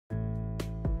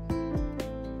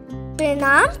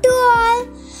Pranam to all.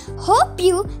 Hope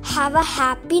you have a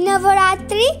happy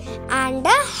Navaratri and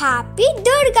a happy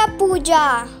Durga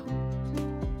Puja.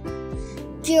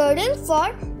 Caring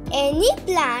for any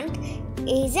plant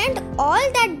isn't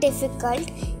all that difficult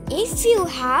if you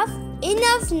have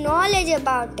enough knowledge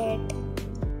about it.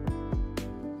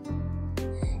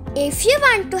 If you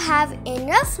want to have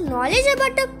enough knowledge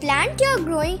about a plant you are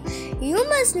growing, you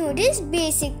must know these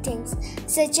basic things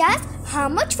such as how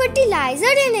much fertilizer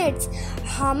it needs,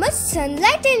 how much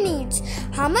sunlight it needs,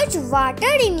 how much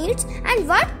water it needs, and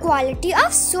what quality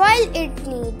of soil it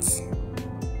needs.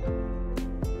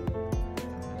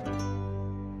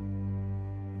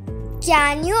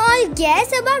 Can you all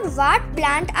guess about what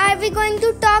plant are we going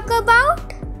to talk about?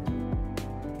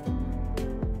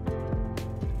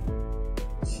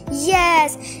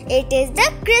 Yes, it is the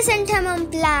chrysanthemum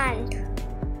plant.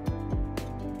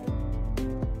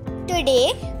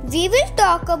 Today, we will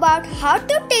talk about how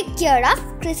to take care of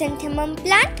chrysanthemum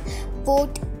plant both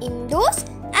indoors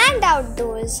and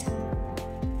outdoors.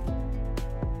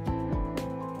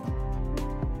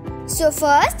 So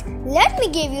first, let me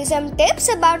give you some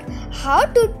tips about how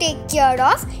to take care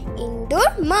of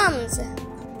indoor mums.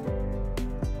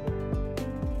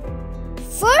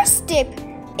 First tip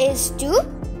is to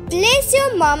place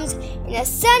your mums in a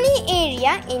sunny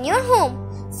area in your home.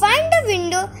 Find a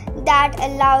window that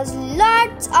allows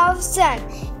lots of sun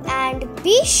and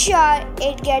be sure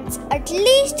it gets at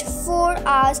least 4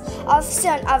 hours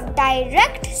of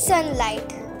direct sunlight.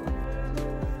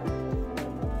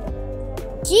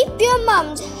 Keep your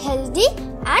mums healthy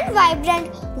and vibrant,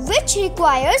 which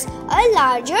requires a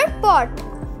larger pot.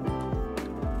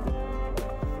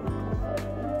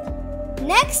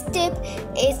 Next tip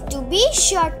is to be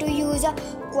sure to use a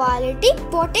quality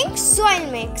potting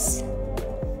soil mix.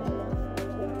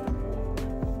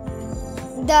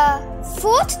 The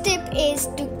fourth tip is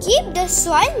to keep the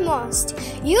soil moist.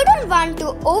 You don't want to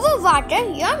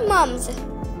overwater your mums.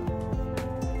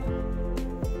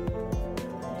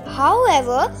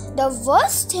 However, the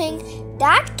worst thing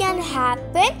that can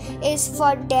happen is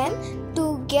for them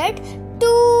to get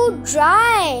too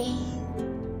dry.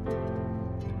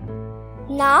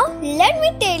 Now, let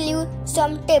me tell you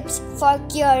some tips for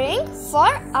caring for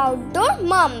outdoor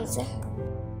mums.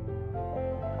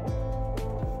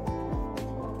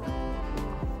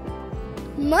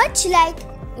 Much like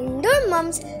indoor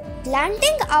mums,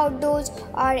 planting outdoors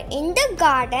or in the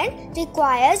garden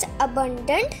requires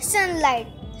abundant sunlight.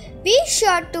 Be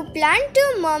sure to plant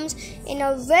your mums in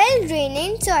a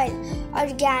well-draining soil.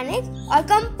 Organic or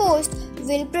compost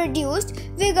will produce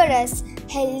vigorous,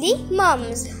 healthy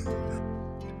mums.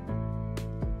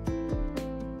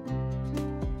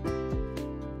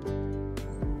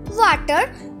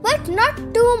 Water, but not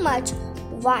too much.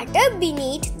 Water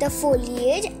beneath the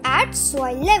foliage at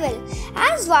soil level,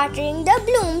 as watering the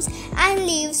blooms and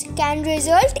leaves can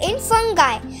result in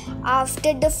fungi.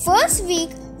 After the first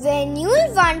week, when you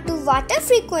will want to water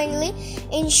frequently,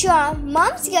 ensure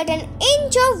mums get an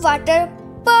inch of water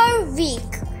per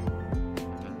week.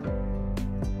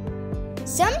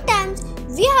 Sometimes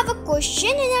we have a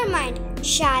question in our mind: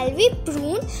 shall we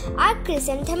prune our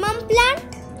chrysanthemum plant?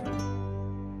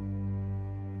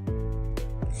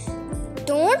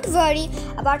 Don't worry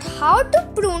about how to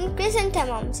prune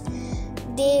chrysanthemums.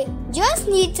 They just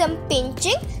need some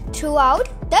pinching throughout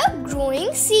the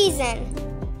growing season.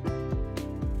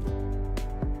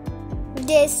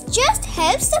 This just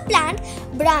helps the plant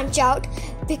branch out,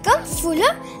 become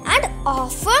fuller, and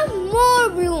offer more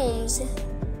blooms.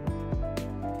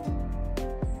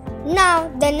 Now,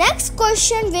 the next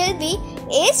question will be: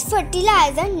 is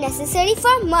fertilizer necessary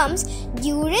for mums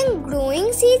during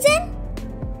growing season?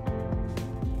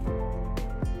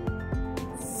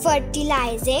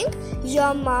 Fertilizing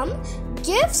your mum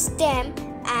gives them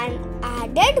an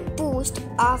added boost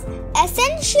of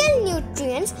essential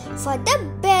nutrients for the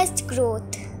best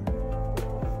growth.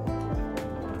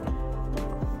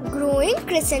 Growing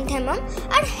chrysanthemum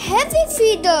are heavy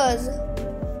feeders,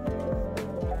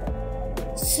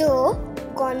 so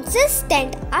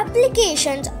consistent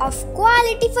applications of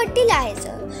quality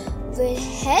fertilizer will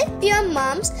help your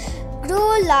mums grow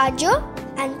larger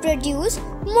and produce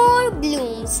more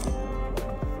blooms.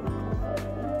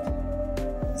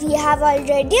 We have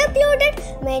already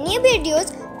uploaded many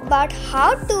videos about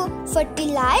how to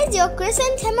fertilize your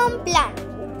chrysanthemum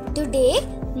plant. Today,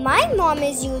 my mom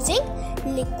is using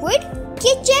liquid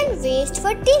kitchen waste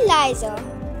fertilizer.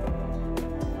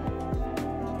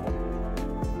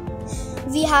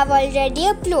 We have already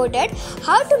uploaded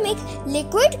how to make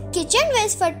liquid kitchen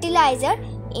waste fertilizer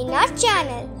in our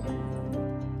channel.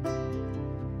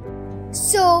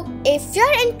 So, if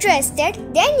you're interested,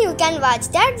 then you can watch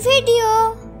that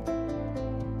video.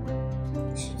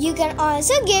 You can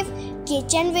also give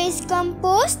kitchen waste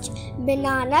compost,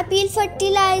 banana peel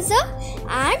fertilizer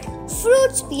and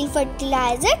fruits peel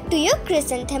fertilizer to your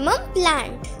chrysanthemum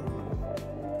plant.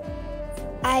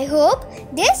 I hope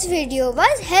this video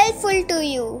was helpful to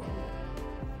you.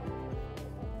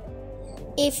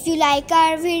 If you like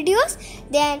our videos,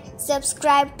 then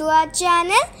subscribe to our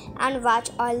channel and watch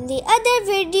all the other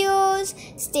videos.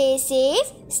 Stay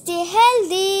safe, stay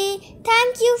healthy.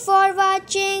 Thank you for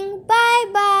watching. Bye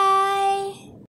bye.